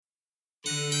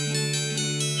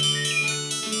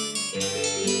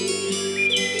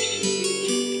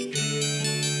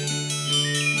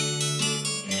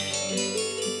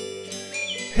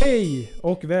Hej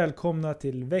och välkomna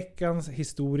till veckans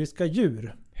historiska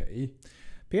djur. Hej.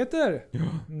 Peter, Ja.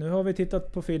 Nu har vi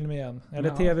tittat på film igen. Eller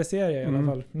tv-serie i alla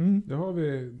fall. Det har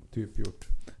vi typ gjort.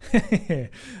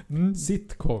 Mm.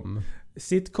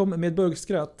 Sitcom med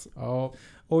burkskratt. Ja.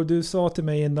 Och du sa till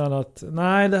mig innan att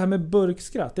nej, det här med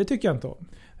burkskratt, det tycker jag inte om.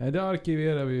 Nej, det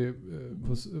arkiverar vi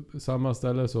på samma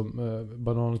ställe som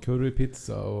banan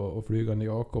currypizza och flygande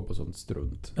Jakob och sånt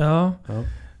strunt. Ja. Ja.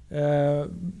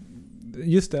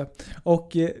 Just det.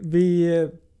 Och vi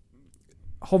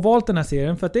har valt den här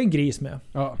serien för att det är en gris med.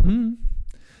 Ja.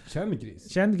 Känd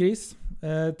gris.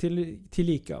 Till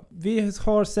lika. Vi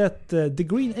har sett The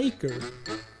Green Acre.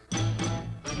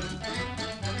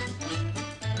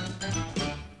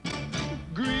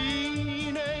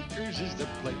 Green Acres is the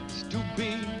place to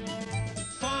be.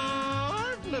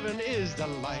 Farm living is the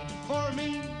life for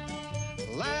me.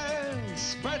 Land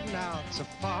spreading out so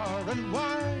far and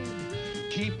wide.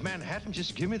 Keep Manhattan,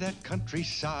 just give me that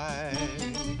countryside.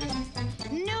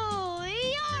 New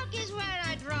York is where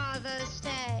I'd rather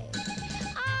stay.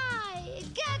 I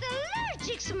get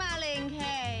allergic smelling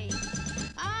hay.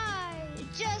 I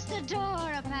just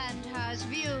adore a penthouse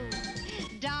view.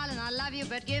 Darling, I love you,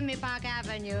 but give me Park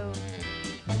Avenue.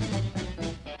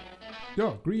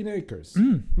 Ja, Green Acres.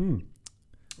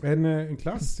 En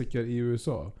klassiker i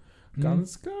USA.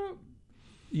 Ganska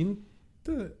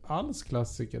inte alls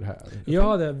klassiker här. Jag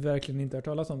hade verkligen inte hört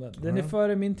talas om den. Den är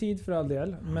före min tid för all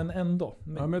del, men ändå. Ja,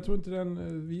 men jag tror inte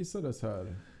den visades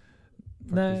här.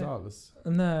 Nej. Alls.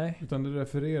 Nej. Utan det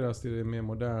refereras till mer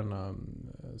moderna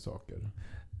saker.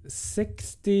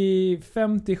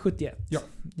 50-71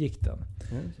 gick den.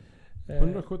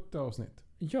 170 avsnitt.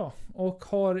 Ja, och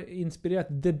har inspirerat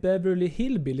The Beverly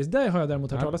Hillbillies. Där har jag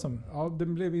däremot hört talas om. Ja,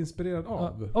 den blev inspirerad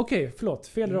av. Okej, förlåt.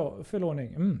 Fel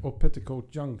ordning. Och Petticoat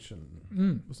Junction.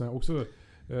 Och sen också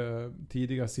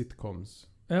tidiga sitcoms.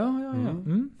 Ja.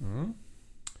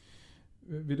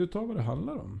 Vill du ta vad det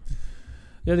handlar om?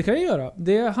 Ja, det kan jag göra.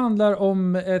 Det handlar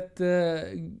om ett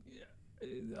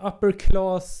upper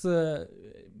class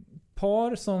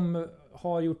par som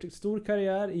har gjort stor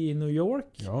karriär i New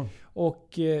York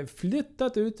och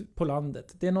flyttat ut på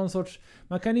landet. Det är någon sorts,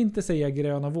 man kan inte säga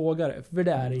gröna vågare, för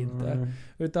det är det inte.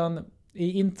 Utan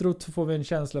i introt får vi en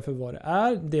känsla för vad det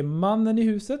är. Det är mannen i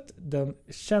huset, den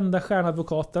kända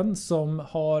stjärnadvokaten som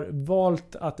har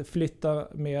valt att flytta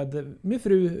med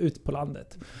fru ut på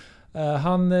landet.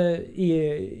 Han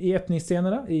i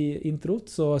öppningsscenerna i introt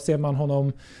så ser man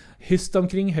honom hysta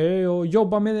omkring hö och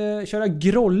jobba med köra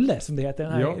grolle som det heter,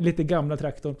 den här lite gamla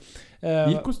traktorn.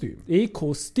 I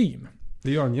kostym.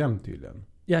 Det gör han jämt tydligen.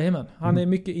 Jajamän, han är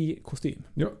mycket i kostym.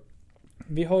 Ja.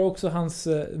 Vi har också hans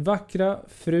vackra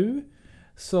fru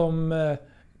som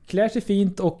klär sig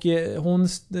fint och hon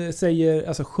säger,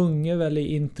 alltså sjunger väl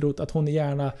i introt att hon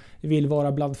gärna vill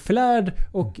vara bland flärd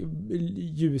och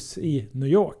ljus i New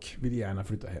York. Vill gärna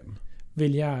flytta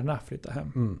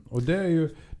hem. Och det är ju,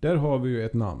 där har vi ju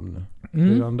ett namn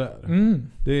redan där.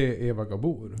 Det är Eva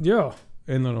Gabor. Ja.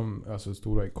 En av de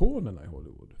stora ikonerna i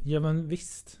Hollywood. Ja, men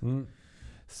visst.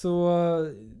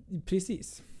 Så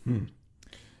precis.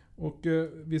 Och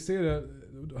vi ser det,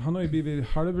 han har ju blivit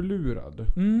halvlurad.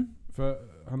 För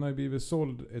han har ju blivit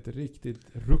såld ett riktigt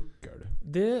ruckel.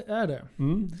 Det är det.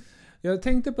 Jag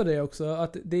tänkte på det också,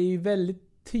 att det är väldigt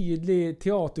tydlig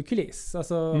teaterkuliss.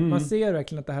 Alltså man ser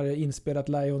verkligen att det här är inspelat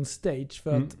live on stage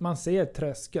för att man ser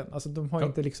tröskeln. Alltså de har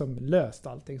inte liksom löst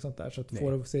allting sånt där så att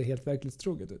får det se helt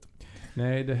verklighetstroget ut.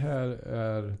 Nej, det här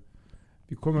är,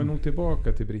 vi kommer nog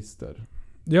tillbaka till brister.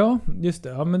 Ja, just det.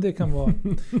 Ja, men det kan vara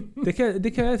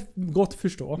det kan jag gott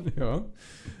förstå. Ja.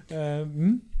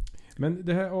 Men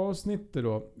det här avsnittet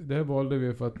då, det här valde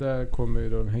vi för att där kommer ju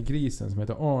då den här grisen som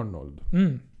heter Arnold.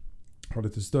 Har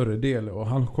lite större del och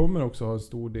han kommer också ha en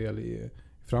stor del i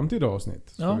framtida avsnitt.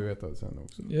 Ska vi veta sen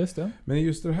också. Just det. Men i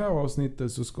just det här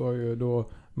avsnittet så ska ju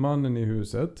då mannen i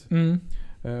huset,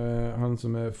 han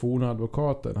som är forna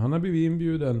advokaten, han har blivit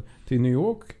inbjuden till New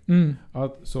York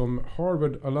som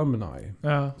Harvard alumni.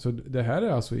 Ja. Så det här är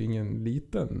alltså ingen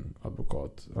liten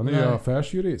advokat. Han är ju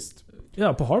affärsjurist.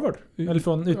 Ja, på Harvard. Eller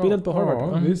från utbildad på Harvard.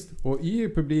 Ja, visst. Och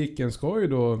i publiken ska ju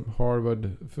då Harvard,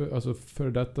 för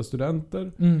detta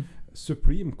studenter,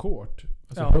 Supreme Court,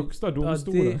 alltså högsta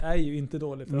domstolen. Ja, det är ju inte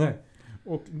dåligt. Nej.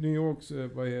 Och New Yorks,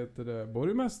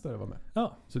 borgmästare var med.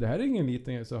 Ja. Så det här är ingen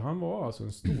liten, så han var alltså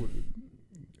en stor,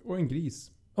 och en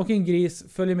gris. Och en gris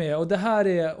följer med. Och det här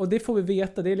är, och det får vi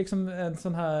veta, det är liksom en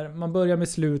sån här, man börjar med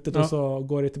slutet och så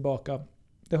går det tillbaka.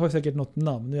 Det har säkert något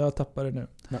namn, jag tappar det nu.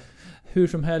 Ja. Hur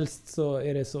som helst så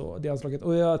är det så, det anslaget.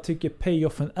 Och jag tycker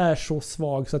payoffen är så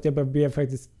svag så att jag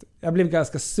blev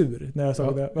ganska sur när jag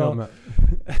såg det. Ja.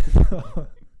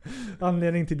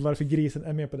 Anledning till varför grisen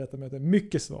är med på detta möte.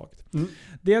 Mycket svagt.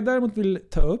 Det jag däremot vill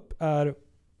ta upp är,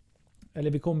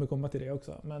 eller vi kommer komma till det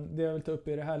också, men det jag vill ta upp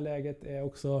i det här läget är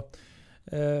också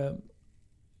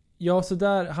ja, så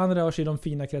där, han rör sig i de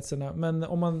fina kretsarna,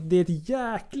 men det är ett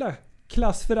jäkla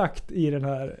klassförakt i den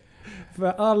här. För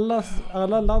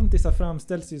alla lantisar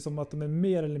framställs ju som att de är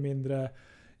mer eller mindre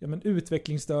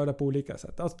utvecklingsstörda på olika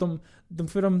sätt. Alltså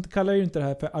de kallar ju inte det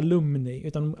här för alumni,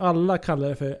 utan alla kallar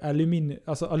det för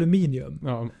aluminium.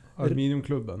 Ja,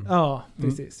 aluminiumklubben. Ja,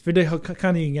 precis. För det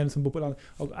kan ju ingen som bor på land.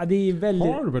 Det är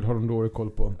väldigt... Harvard har de dålig koll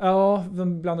på. Ja,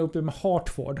 de blandar upp det med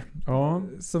Hartford. Ja.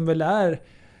 Som väl är...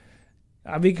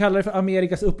 Ja, vi kallar det för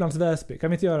Amerikas Upplands Väsby. Kan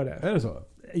vi inte göra det? Är det så?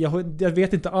 Jag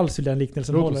vet inte alls hur den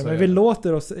liknelsen håller, men vi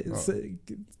låter oss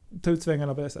ta ut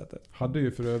svängarna på det sättet. Hade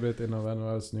ju för övrigt en av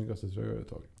NHLs snyggaste tröjor ett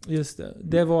tag. Just det.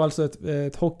 Det var alltså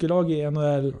ett hockeylag i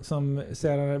NHL som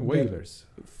senare... Whalers.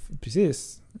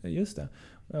 Precis, just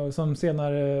det. Som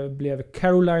senare blev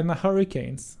Carolina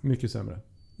Hurricanes. Mycket sämre.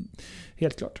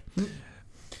 Helt klart.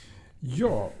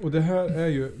 Ja, och det här är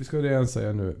ju, vi ska redan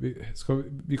säga nu,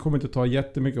 vi kommer inte ta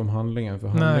jättemycket om handlingen, för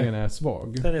handlingen är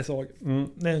svag. Den är svag.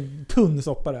 Det är en tunn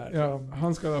soppa där. Ja,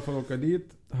 han ska i alla fall åka dit.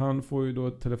 Han får ju då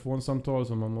ett telefonsamtal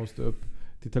som man måste upp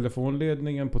till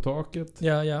telefonledningen på taket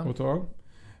och ta.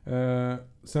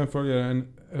 Sen följer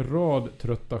en rad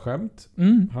trötta skämt.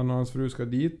 Han och hans fru ska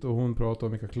dit och hon pratar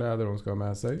om vilka kläder hon ska ha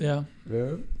med sig. Ja.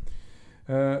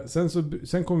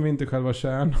 Sen kommer vi in till själva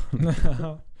kärnan.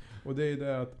 Och det är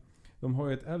det att de har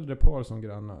ju ett äldre par som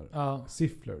grannar. Ja.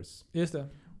 Sifflers. Just det.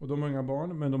 Och de har inga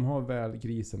barn, men de har väl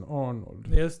grisen Arnold.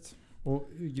 Just. Och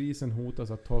grisen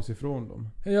hotas att ta sig ifrån dem.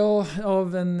 Ja,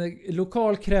 av en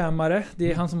lokal krämare.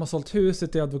 Det är han som har sålt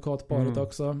huset till advokatparet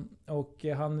också. Och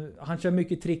han kör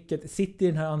mycket tricket. Sitter i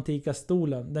den här antika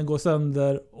stolen. Den går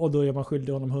sönder och då är man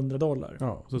skyldig honom $100.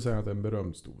 Ja, så säger han att det är en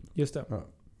berömd stol. Just det. Ja.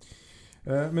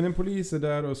 Men en polis är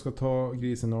där och ska ta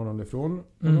grisen Arnold ifrån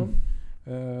honom.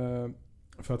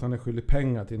 För att han är skyldig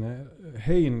pengar till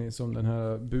Heine, som den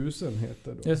här busen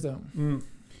heter då. Just det.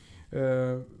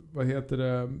 Vad heter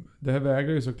det? Det här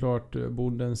vägrar ju såklart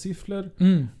bonden Siffler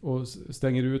och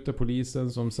stänger ute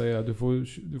polisen som säger att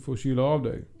du får kyla av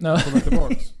dig. Ja. Kommer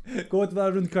tillbaks. Gå ett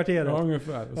varv runt kvarteret. Ja,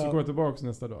 ungefär. Och så kommer jag tillbaks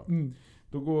nästa dag.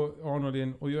 Då går Arnold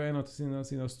in och gör en av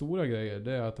sina stora grejer.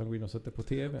 Det är att han går in och sätter på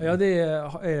TV. Ja, det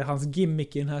är hans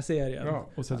gimmick i den här serien. Ja,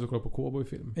 och sätter såklart på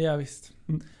cowboyfilm. Ja, visst.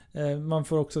 Man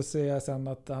får också se sen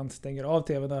att han stänger av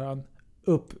TV när han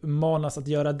uppmanas att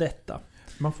göra detta.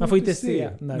 Man får inte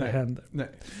se när det händer. Nej.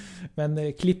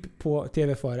 Men klipp på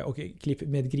TV före och klipp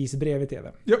med gris bredvid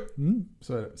TV. Ja,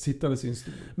 så är det. Sitta i sin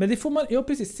stol. Men det får man,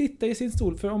 precis, sitta i sin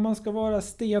stol. För om man ska vara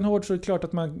stenhård så är det klart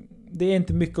att det är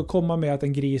inte mycket att komma med att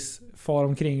en gris far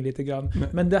omkring lite grann. Nej.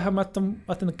 Men det här med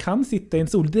att den kan sitta i en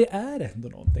stol, det är ändå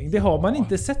någonting. Det har man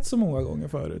inte sett så många gånger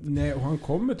förut. Nej, och han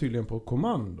kommer tydligen på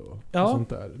kommando. Och sånt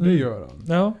där. Det gör han.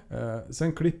 Ja.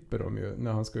 Sen klipper de ju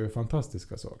när han ska göra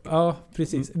fantastiska saker. Ja,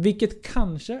 precis. Vilket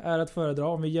kanske är att föredra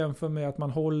om vi jämför med att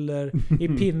man håller i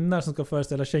pinnar som ska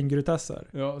föreställa kängurutassar.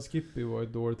 Ja, Skippy var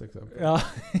ett dåligt exempel. Ja,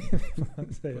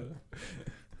 man säger det.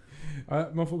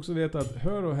 Man får också veta att,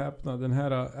 hör och häpna, den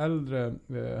här äldre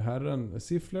herren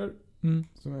Siffler,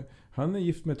 han är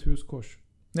gift med ett huskors.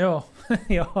 Ja.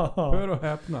 Hör och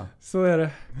häpna. Så är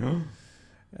det.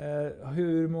 Ja.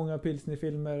 Hur många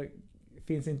pilsnerfilmer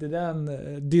finns inte den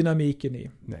dynamiken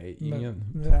i? Nej, ingen.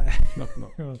 Nej. Knappt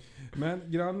något. Ja. Men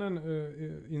grannen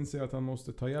inser att han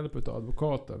måste ta hjälp av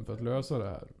advokaten för att lösa det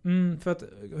här. För att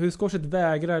huskorset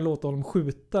vägrar låta honom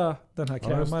skjuta den här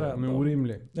krämaren. Ja, han är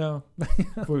orimlig. Ja.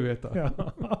 Får vi veta.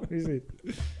 Ja, precis.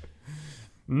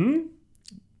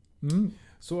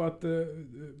 Så att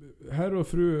herr och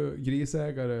fru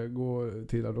grisägare går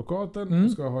till advokaten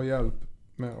och ska ha hjälp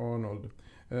med Arnold.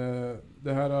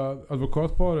 Det här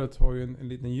advokatparet har ju en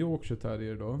liten Yorkshire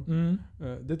terrier då.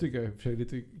 Det tycker jag är för sig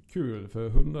lite kul, för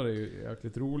hundar är ju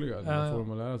jäkligt roliga när man får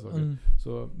dem att lära saker.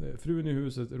 Så frun i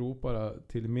huset ropar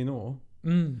till Minot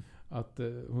att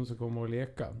hon ska komma och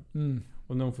leka.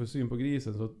 Och när hon får syn på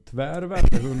grisen så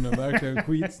tvärvänder hunden verkligen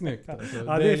skitsnyggt. Alltså,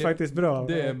 ja, det är faktiskt bra.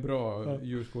 Det är bra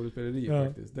djurskådespeleri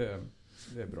faktiskt. Det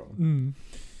är bra.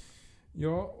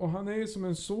 Ja, och han är ju som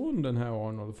en son, den här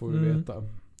Arnold, får vi veta.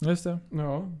 Just det.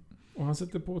 Ja, och han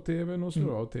sätter på tvn och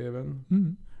slår av tvn.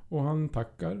 Och han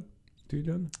tackar,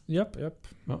 tydligen. Japp.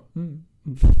 Ja.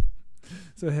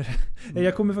 Så är det.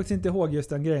 Jag kommer faktiskt inte ihåg just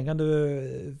den grejen. Kan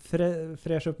du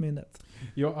fräscha upp minnet?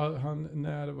 Ja,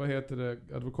 när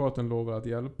advokaten lovar att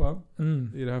hjälpa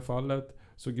i det här fallet,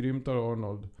 så grymtar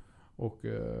Arnold och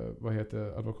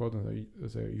advokaten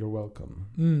säger you're welcome.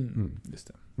 Just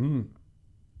det.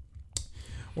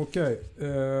 Okej.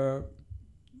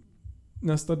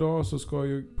 nästa dag så ska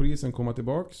ju polisen komma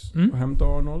tillbaks och hämta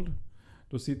Arnold.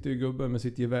 Då sitter ju gubben med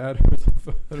sitt gevär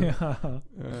utanför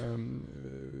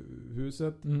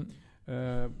huset.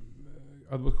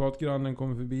 Advokatgrannen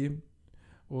kommer förbi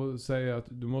och säger att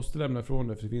du måste lämna ifrån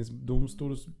dig för det finns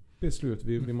domstolsbeslut.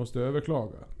 Vi måste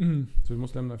överklaga. Så vi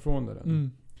måste lämna ifrån dig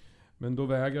den. Men då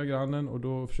vägrar grannen och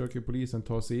då försöker polisen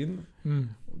ta sig in.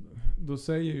 Då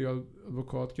säger ju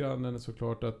advokatgrannen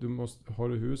såklart att har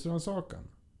du husrannsakan?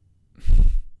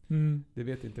 Det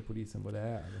vet inte polisen vad det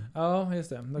är. Ja, just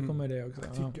det. Då kommer det också.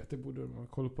 Jag tycker att det borde man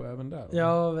kolla på även där.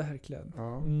 Ja, verkligen.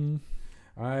 Ja.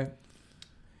 Nej.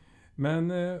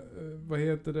 Men vad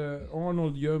heter det?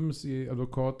 Arnold göms i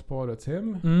advokatparets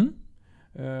hem.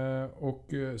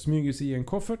 Och smyger sig i en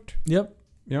koffert.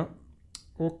 Ja.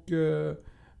 Och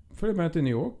följer med till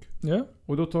New York.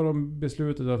 Och då tar de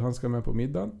beslutet att han ska med på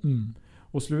middagen.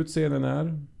 Och slutscenen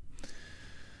är...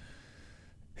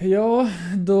 Ja,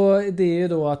 det är ju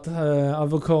då att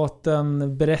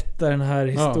advokaten berättar den här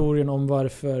historien om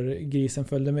varför grisen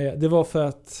följde med. Det var för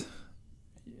att...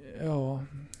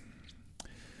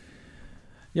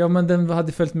 Ja, men den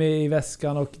hade följt med i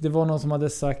väskan och det var någon som hade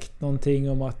sagt någonting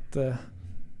om att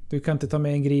du kan inte ta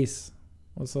med en gris.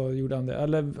 Och så gjorde han det.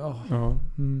 Eller,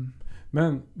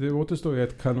 Men det återstår ju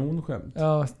ett kanonskämt.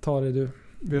 Ja, ta det du.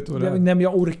 Vet du vad det är? Nej, men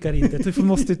jag orkar inte. Du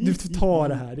måste ta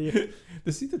det här.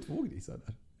 Det sitter 2 grisar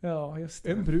där. Ja, just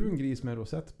det. En brun gris med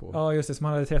rosett på. Ja, just det. Som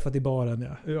han hade träffat i baren,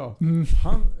 Ja.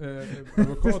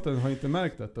 Advokaten har inte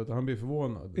märkt detta utan han blir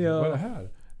förvånad. Vad är det här?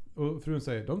 Och frun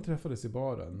säger, de träffades i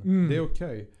baren. Det är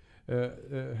okej.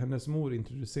 Hennes mor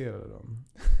introducerade dem.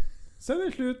 Sen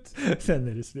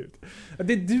är det slut.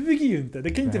 Det duger ju inte. Det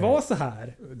kan inte vara så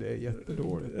här. Det är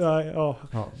jättedåligt.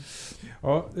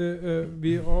 Ja.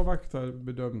 Vi avvaktar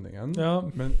bedömningen.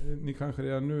 Ja. Men ni kanske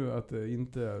redan nu att det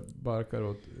inte barkar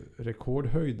åt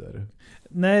rekordhöjder.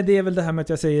 Nej, det är väl det här med att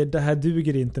jag säger det här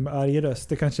duger inte med arg röst.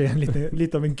 Det kanske är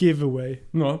lite av en giveaway.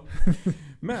 Ja.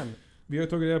 Men vi har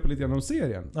tagit reda på lite grann om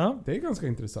serien. Ja. Det är ganska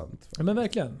intressant. Ja, men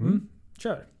verkligen.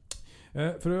 Kör.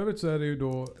 För övrigt så är det ju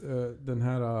då den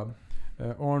här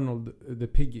Arnold the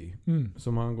Piggy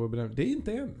som han går och benämner. Det är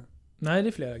inte en. Nej, det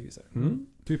är flera grisar.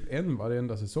 Typ en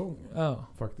varenda säsong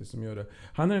faktiskt som gör det.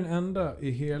 Han är den enda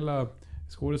i hela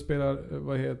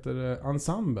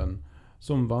ensemblen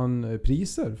som vann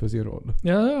priser för sin roll.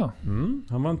 Ja.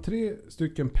 Han vann 3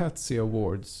 stycken Patsy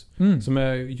Awards som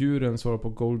är djuren svar på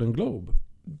Golden Globe.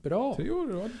 Bra. 3 år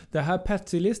då. Det här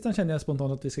Patsy-listan känner jag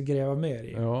spontant att vi ska gräva mer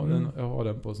i. Ja, jag har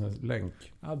den på en sån här länk.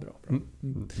 Ja, bra.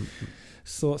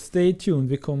 Så stay tuned,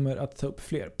 vi kommer att ta upp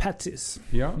fler Patsys.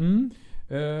 Ja.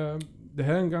 Det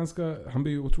här är han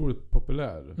blir ju otroligt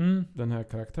populär, den här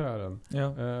karaktären.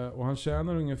 Ja. Och han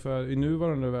tjänar ungefär, i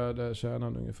nuvarande värde tjänar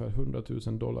han ungefär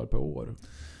 $100,000 per år.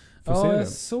 Ja, jag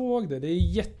såg det. Det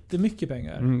är jättemycket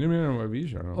pengar. Det är mer än vad vi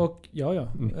tjänar. Och,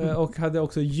 och hade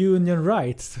också union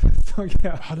rights.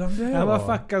 Hade han det? Han var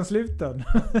fackansluten.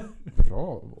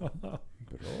 Bravo.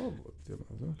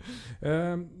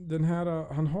 Den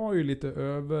här, han har ju lite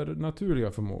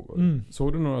övernaturliga förmågor.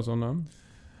 Såg du några sådana?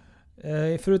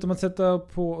 Förutom att sätta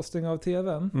på och stänga av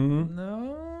tvn.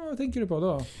 Vad tänker du på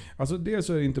då? Alltså dels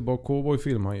är det inte bara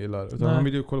cowboyfilm han gillar. Utan han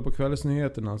vill ju kolla på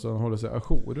kvällsnyheterna så han håller sig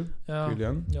ajour.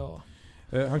 Tydligen. Ja.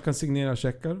 Han kan signera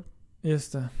checkar.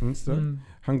 Just det.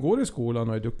 Han går i skolan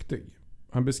och är duktig.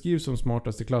 Han beskrivs som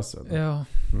smartast i klassen. Ja.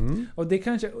 Och det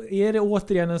kanske... Är det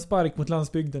återigen en spark mot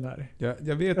landsbygden här? Ja,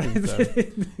 jag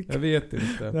vet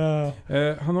inte.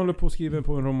 Ja. Han håller på att skriva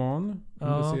på en roman.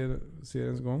 Under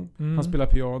seriens gång. Han spelar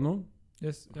piano.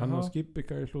 Han och Skippy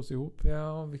kan ju slås ihop.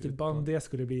 Ja, vilket band det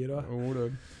skulle bli då.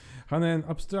 Han är en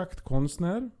abstrakt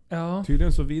konstnär. Ja.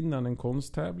 Tydligen så vinner han en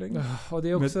konsttävling. Och det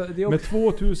är också, med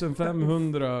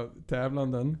 2500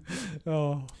 tävlanden.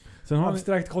 Ja.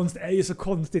 Abstrakt konst är ju så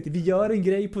konstigt. Vi gör en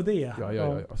grej på det.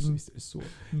 Ja. Visst är det så.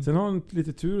 Sen har han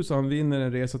lite tur så han vinner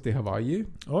en resa till Hawaii.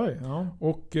 Oj, ja.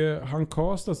 Och han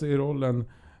kastar sig i rollen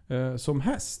som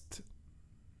häst.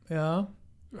 Ja.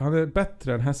 Han är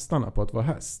bättre än hästarna på att vara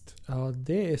häst. Ja,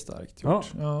 det är starkt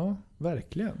gjort. Ja,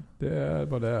 verkligen. Det är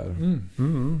vad det är.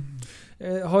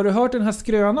 Har du hört den här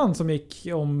skrönan som gick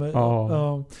om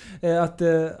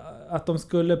att de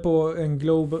skulle på en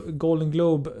Golden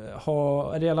Globe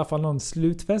ha, eller i alla fall någon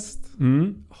slutfest,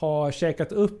 ha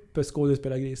käkat upp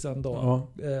skådespelargrisen då.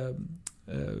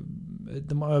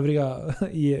 De övriga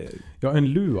i... Ja, en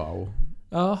luau.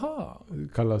 Aha.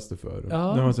 Kallas det för. Det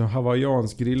var en sån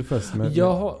hawaiiansk grillfest med...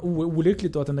 Jaha,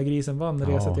 olyckligt då att den där grisen vann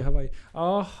resa till Hawaii.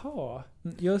 Aha,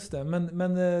 just det.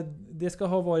 Men det ska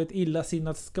ha varit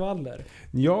illasinnat skvaller.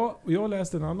 Ja, och jag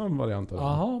läste en annan variant av det.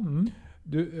 Aha.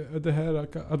 Det här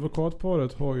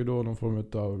advokatparet har ju då någon form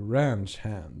av ranch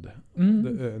hand.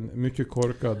 En mycket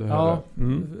korkad herre. Ja,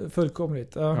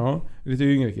 fullkomligt. Ja, lite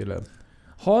yngre kille.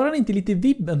 Har han inte lite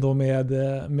vibb ändå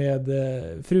med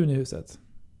frun i huset?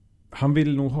 Han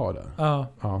vill nog ha det. Ja.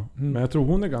 Men jag tror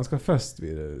hon är ganska fäst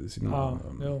vid sin man.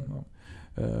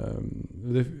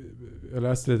 Jag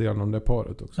läste lite grann om det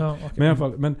paret också. Ja, okay. Men i alla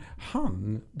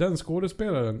fall, den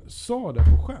skådespelaren sa det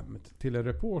på skämt till en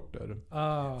reporter.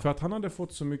 För att han hade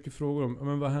fått så mycket frågor om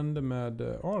men vad hände med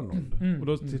Arnold? Och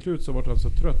då till slut så var han så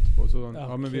trött på så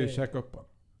men vi checkar upp han.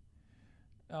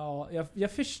 Ja,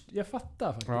 jag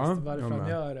fattar faktiskt varför han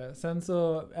gör det. Sen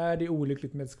så är det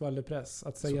olyckligt med skvallerpress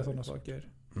att säga sådana saker.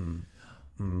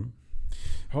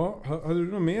 Ja, hade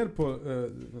du något mer på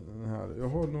den här? Jag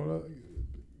har några...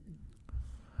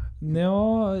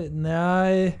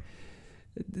 Nej.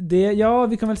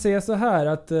 Vi kan väl säga så här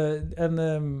att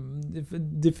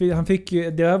han fick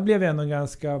ju, det blev ändå en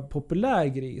ganska populär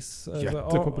gris.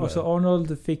 Jättepopulär. Alltså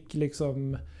Arnold fick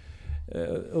liksom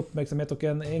uppmärksamhet och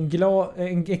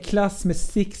en klass med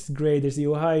 6th graders i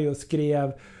Ohio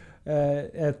skrev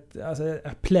ett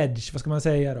pledge, vad ska man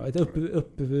säga då? Ett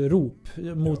upprop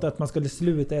mot att man skulle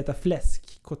sluta äta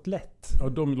fläskkotlett. Ja,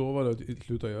 de lovade att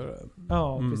sluta göra det.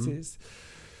 Ja, precis.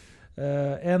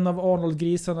 En av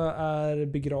Arnold-grisarna är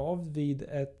begravd vid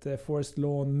ett Forest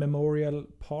Lawn Memorial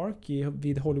Park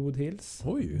vid Hollywood Hills.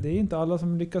 Oj. Det är inte alla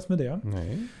som lyckas med det.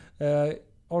 Nej.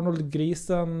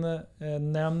 Arnold-grisen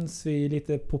nämns i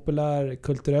lite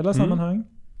populärkulturella sammanhang.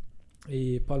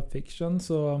 I Pulp Fiction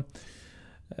så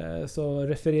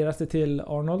refereras det till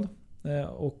Arnold.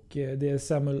 Och det är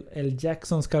Samuel L.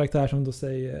 Jacksons karaktär som då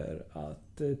säger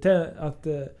att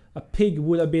a pig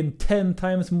would have been 10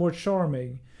 times more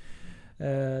charming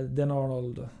than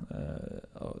Arnold.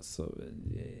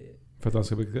 För att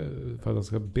han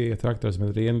ska betraktas som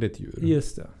ett renligt djur.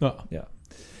 Just det. Ja.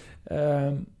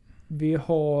 Vi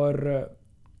har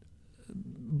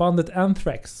bandet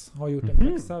Anthrax har gjort en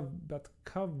Black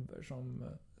Sabbath-cover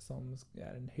som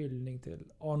är en hyllning till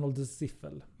Arnold the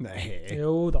Ziffel. Nej.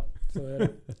 Jo då, så är det.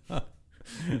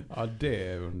 Ja, det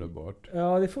är underbart.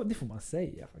 Ja, det får man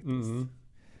säga faktiskt.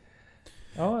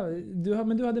 Ja,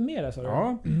 men du hade mer där, sa du?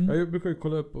 Ja, jag brukar ju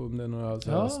kolla upp om det är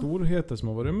några storheter som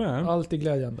har varit med. Alltid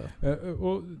glädjande.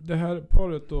 Och det här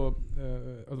paret då,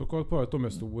 advokatparet, de är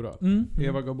stora.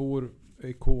 Eva Gabor är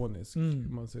ikonisk.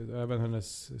 Man säger. Även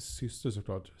hennes syster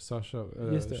såklart, Sasha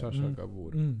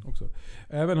Gabor också.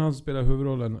 Även han som spelar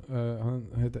huvudrollen,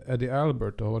 han heter Eddie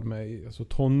Albert och har varit med i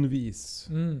tonvis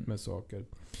med saker.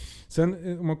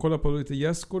 Sen om man kollar på lite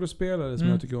gästskådespelare som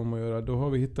jag tycker om att göra, då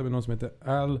hittar vi någon som heter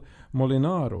Al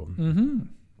Molinaro.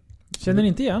 Känner ni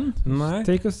inte igen? Nej.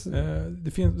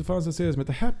 Det fanns en serie som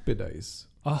heter Happy Days.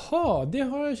 Aha, det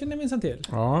känner jag minsann till.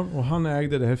 Ja, och han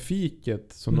ägde det här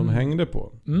fiket som de hängde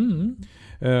på.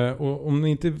 Och om ni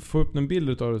inte får upp en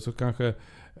bild av det så kanske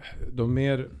de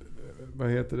mer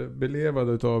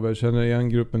belevade utav er känner igen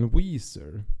gruppen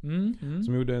Weezer.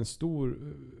 Som gjorde en stor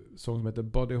sång som heter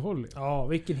Buddy Holly. Ja,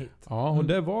 vilken hit. Ja, och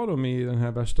där var de i den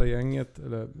här värsta gänget,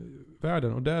 eller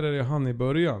världen. Och där är det han i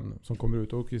början som kommer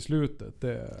ut, och i slutet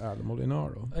det är Al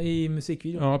Molinaro. I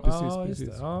musikvideon? Ja, precis.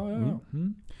 Ja.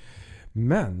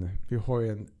 Men vi har ju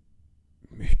en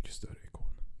mycket större ikon.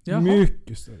 Jaha.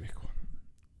 Mycket större ikon.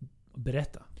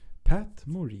 Berätta. Pat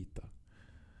Morita.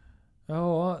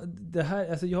 Ja, det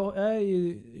här, alltså jag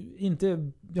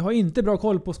har inte bra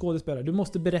koll på skådespelare. Du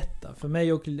måste berätta för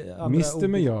mig och andra. Mr.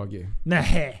 Miyagi.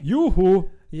 Nej. Joho!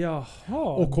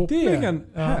 Jaha. Och kopplingen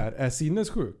här är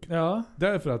sinnessjuk. Ja.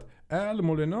 Därför att Al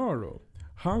Molinaro,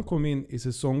 han kom in i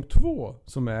säsong 2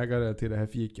 som ägare till det här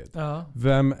fiket. Ja.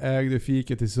 Vem ägde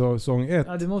fiket i säsong 1?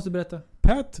 Ja, du måste berätta.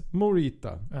 Pat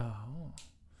Morita.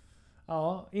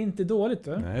 Ja, inte dåligt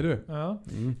du. Nej du. Ja.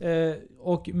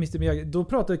 Och Mr. Miyagi, då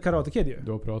pratar vi Karate Kid ju.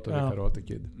 Då pratar vi Karate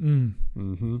Kid.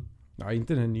 Ja,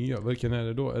 inte den nya. Vilken är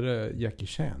det då? Är det Jackie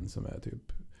Chan som är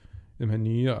typ de här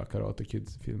nya Karate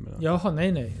Kids-filmerna? Jaha,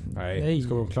 nej. Det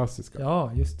ska vara de klassiska.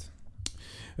 Ja, just.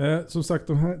 Som sagt,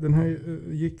 den här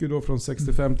gick ju då från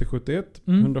 65 till 71.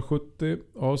 170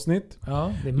 avsnitt.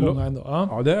 Ja, det är många ändå.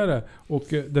 Ja, det är det. Och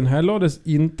den här lades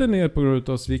inte ner på grund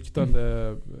av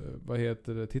sviktande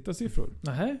tittarsiffror.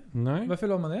 Nej. Varför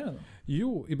la man ner den då?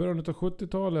 Jo, i början av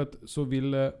 70-talet så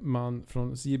ville man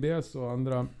från CBS och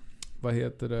andra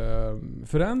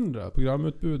förändra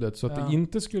programutbudet så att det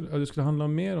inte skulle handla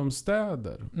mer om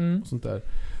städer och sånt där.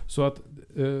 Så att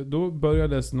då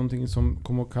börjades någonting som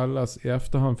kom att kallas i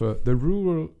efterhand för The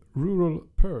Rural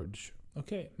Purge.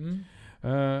 Okej.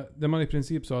 Där man i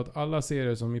princip sa att alla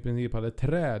serier som i princip hade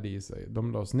träd i sig,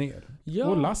 de lades ner.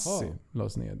 Och Lassie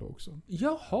lades ner då också.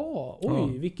 Jaha,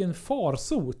 oj, vilken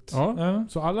farsot. Ja.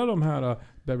 Så alla de här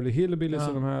Beverly Hillbillies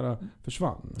och de här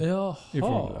försvann. Jaha,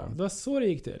 det var så det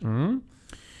gick till.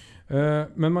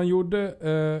 Men man gjorde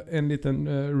en liten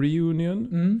reunion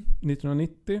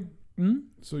 1990.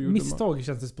 Så misstag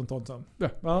känns det spontant som.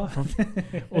 Ja.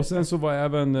 Och sen så var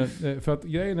även, för att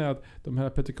grejen är att de här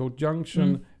Petticoat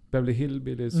Junction, Beverly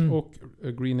Hillbillies och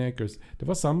Green Acres, det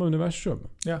var samma universum.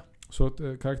 Ja. Så att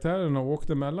karaktärerna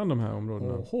åkte mellan de här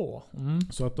områdena.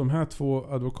 Så att de här två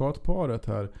advokatparet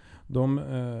här, de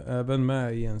är även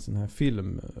med i en sån här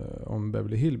film om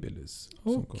Beverly Hillbillies.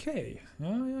 Okej. Ja.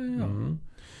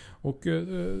 Och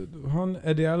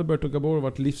Eddie Albert och Gabor har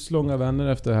varit livslånga vänner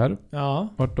efter det här. Ja.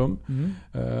 Vart de.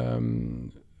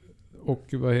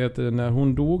 Och vad heter det, när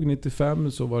hon dog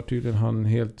 95 så var tydligen han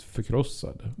helt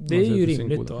förkrossad. Det är ju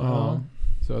rimligt då. Ja.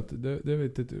 Så att det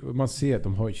vet inte, man ser att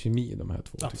de har kemi de här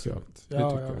två. Absolut.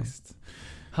 Ja, visst.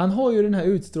 Han har ju den här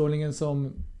utstrålningen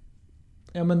som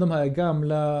de här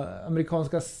gamla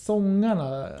amerikanska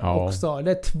sångarna också.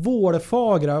 Det är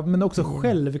tvålfagra men också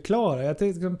självklara. Jag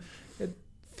tänkte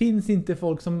det finns inte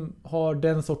folk som har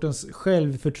den sortens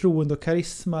självförtroende och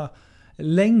karisma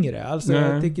längre. Alltså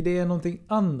jag tycker det är någonting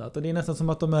annat. Och det är nästan som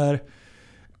att de är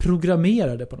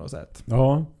programmerade på något sätt.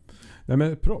 Ja. Nej,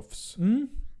 men proffs.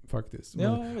 Faktiskt.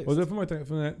 Ja, och det får man tänka,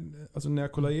 för när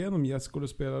jag kollar igenom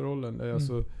gästskådespelarrollen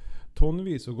alltså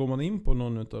tonvis, så går man in på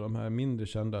någon av de här mindre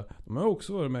kända. De har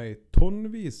också varit med i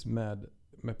tonvis med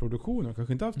produktionen.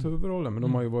 Kanske inte haft huvudrollen, men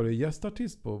de har ju varit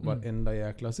gästartist på varenda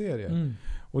jäkla serie.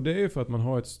 Och det är ju för att man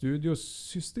har ett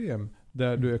studiosystem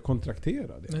där du är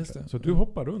kontrakterad. Så att du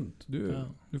hoppar runt.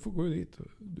 Du får gå dit.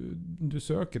 Du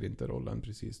söker inte rollen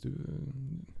precis.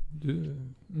 Du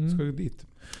ska ju dit.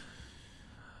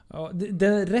 Ja,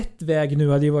 den rätt väg nu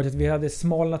hade ju varit att vi hade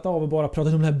smalnat av och bara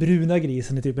pratat om den här bruna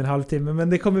grisen i typ en halvtimme. Men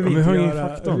det kommer vi inte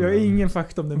göra. Vi har ingen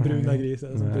fakta om den bruna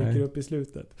grisen som dyker upp i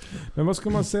slutet. Men vad ska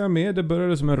man säga mer? Det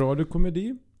började som en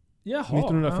radiokomedi.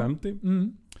 1950.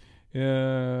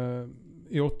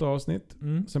 I 8 avsnitt.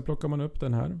 Sen plockar man upp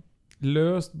den här.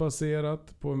 Löst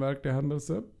baserat på en verklig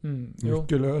händelse.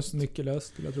 Mycket löst. Mycket löst,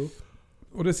 skulle jag tro.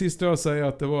 Och det sista jag säger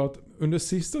att det var att under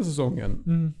sista säsongen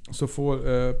så får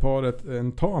paret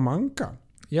en tamanka.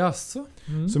 Jaså?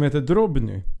 Som heter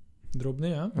Drobny. Drobny,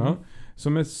 ja.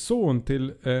 Som är son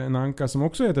till en anka som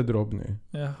också heter Drobny.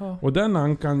 Jaha. Och den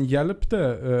ankan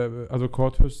hjälpte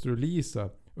advokathustru Lisa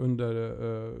under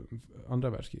andra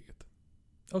världskriget.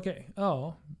 Okej,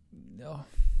 ja.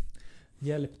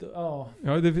 Hjälpte, ja.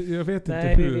 Ja, jag vet inte hur.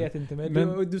 Nej, vi vet inte.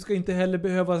 Men du ska inte heller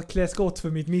behöva klä skott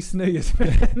för mitt missnöje.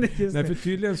 Nej, för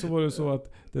tydligen så var det så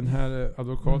att den här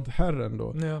advokatherren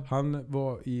då, han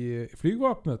var i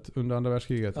flygvapnet under andra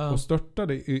världskriget och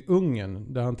störtade i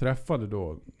Ungern där han träffade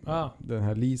då den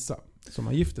här Lisa som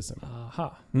han gifte sig med.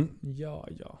 Aha. Ja.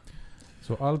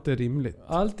 Så allt är rimligt.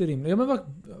 Allt är rimligt. Ja, men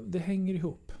det hänger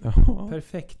ihop. Ja.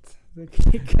 Perfekt. Det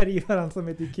klickar i varandra som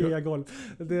ett Ikea-golv.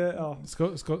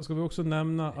 Ska vi också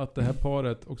nämna att det här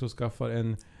paret också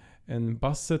skaffar en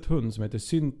bassethund som heter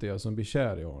Cynthia som blir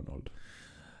kär i Arnold.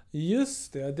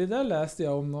 Just det där läste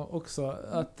jag om också.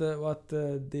 Att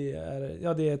det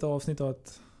är ett avsnitt av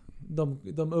att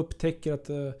de upptäcker att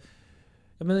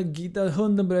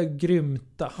hunden börjar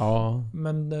grymta. Ja.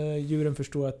 Men djuren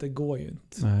förstår att det går ju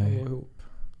inte att gå ihop.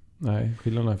 Nej,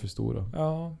 skillnaderna är för stora.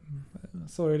 Ja,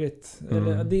 sorgligt.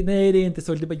 Nej, det är inte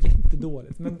sorgligt, det är bara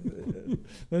jättedåligt.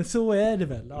 Men så är det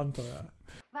väl, antar jag.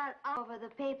 Well, over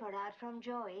the paper out from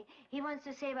Joey, he wants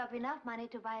to save up enough money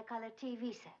to buy a color TV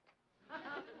set.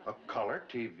 A color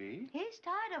TV? He's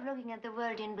tired of looking at the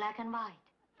world in black and white.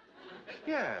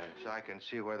 Yes, I can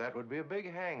see where that would be a big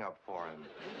hang-up for him.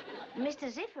 Mr.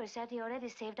 Ziffer said he already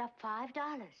saved up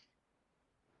 $5.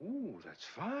 Ooh, that's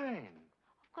fine.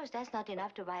 Of course, that's not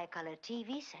enough to buy a color TV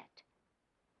set.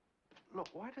 Look,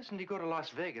 why doesn't he go to Las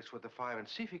Vegas with the $5 and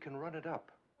see if he can run it up?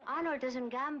 Arnold doesn't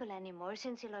gamble anymore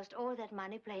since he lost all that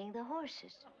money playing the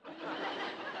horses.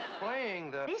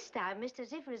 Playing the... This time, Mr.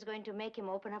 Ziffer is going to make him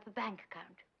open up a bank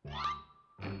account.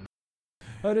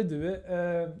 Hörru du,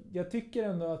 jag tycker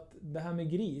ändå att det här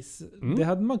med gris, det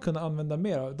hade man kunnat använda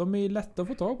mer av. De är ju lätta att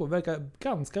få tag på, verkar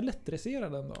ganska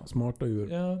lättdresserade ändå. Smarta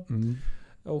djur. Ja.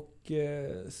 Och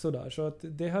sådär. Så att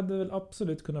det hade väl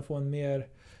absolut kunnat få en mer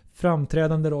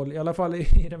framträdande roll. I alla fall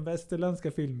i den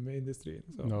västerländska filmindustrin.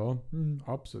 Så. Ja,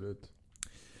 absolut.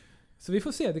 Så vi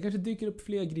får se. Det kanske dyker upp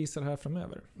fler grisar här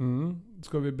framöver.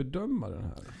 Ska vi bedöma den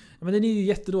här? Ja, men den är ju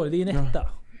jättedålig. Det är en etta.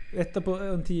 Etta på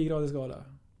en 10-gradig skala.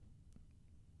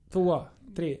 2,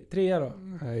 3 då?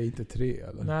 Nej, inte 3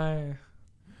 eller? Nej.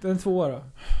 En 2 då.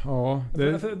 Ja.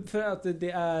 För att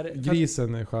det är...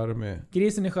 Grisen är charmig.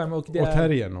 Grisen är charmig och det och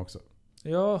terriern också.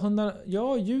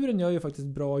 Ja, djuren gör ju faktiskt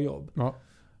bra jobb. Ja.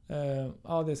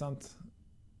 Ja, det är sant.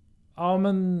 Ja,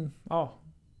 men... Ja.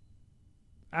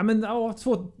 Ja, men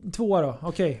 2 då.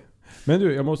 Okej. Men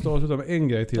du, jag måste avsluta med en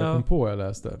grej till jag kom på jag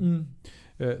läste.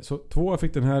 Så 2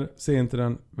 fick den här, se inte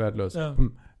den, värdelös. Ja.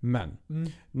 Men,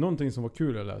 någonting som var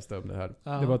kul jag läste om det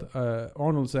här. Det var att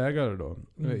Arnolds ägare då,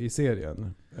 i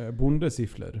serien, Bonde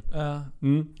Siffler.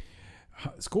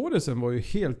 Skådisen var ju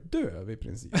helt döv i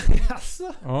princip.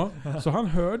 Alltså? Ja, så han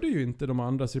hörde ju inte de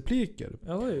andras repliker.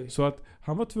 Oj. Så att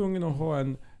han var tvungen att ha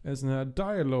en sån här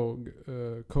dialogue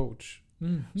coach.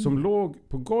 Som låg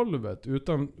på golvet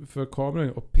utanför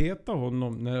kameran och petade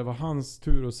honom när det var hans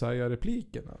tur att säga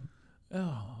replikerna.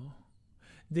 Ja.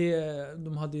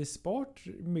 De hade ju sparat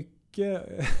mycket.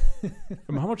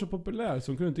 Men han var så populär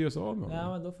så de kunde inte göra sig av med honom.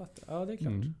 Ja, men då fattar jag. Ja, det är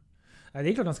klart. Ja, det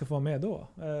är klart han ska få vara med då.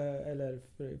 Eller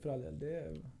för all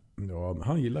del. Ja, men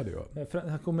han gillade ju.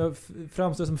 Han kommer att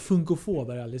framstå som funkofob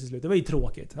alldeles i slut. Det var ju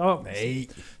tråkigt. Ja, nej.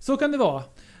 Så kan det vara.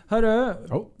 Hörru,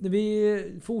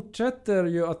 vi fortsätter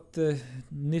ju att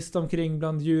nysta omkring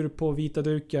bland djur på vita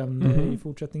duken i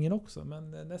fortsättningen också.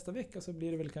 Men nästa vecka så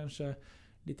blir det väl kanske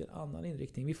lite annan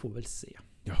inriktning. Vi får väl se.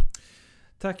 Ja.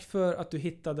 Tack för att du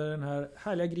hittade den här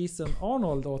härliga grisen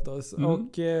Arnold åt oss.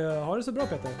 Och ha det så bra,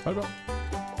 Peter. Ha det bra.